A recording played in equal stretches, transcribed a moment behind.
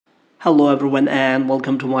Hello everyone and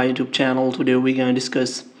welcome to my YouTube channel. Today we're going to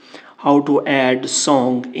discuss how to add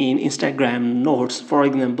song in Instagram notes. For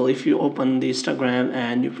example, if you open the Instagram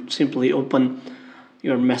and you simply open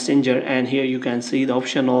your messenger, and here you can see the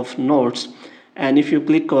option of notes, and if you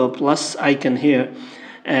click a plus icon here,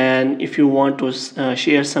 and if you want to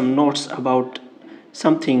share some notes about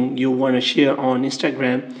something you want to share on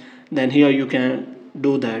Instagram, then here you can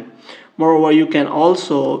do that. Moreover, you can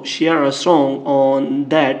also share a song on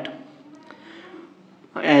that.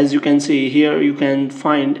 As you can see here, you can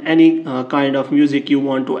find any kind of music you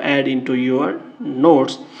want to add into your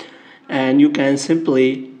notes, and you can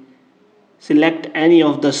simply select any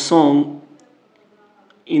of the song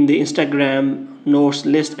in the Instagram notes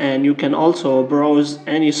list, and you can also browse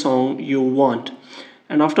any song you want.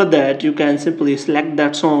 And after that, you can simply select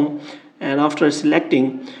that song, and after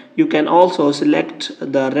selecting, you can also select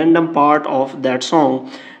the random part of that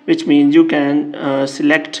song, which means you can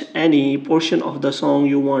select any portion of the song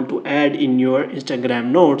you want to add in your Instagram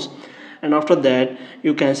notes. And after that,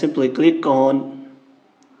 you can simply click on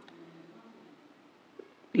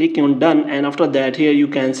done, and after that, here you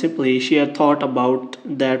can simply share thought about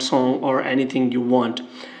that song or anything you want.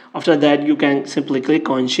 After that, you can simply click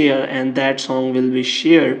on share, and that song will be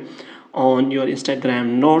shared on your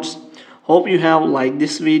Instagram notes. Hope you have liked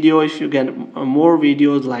this video. If you get more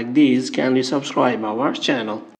videos like these, kindly subscribe our channel.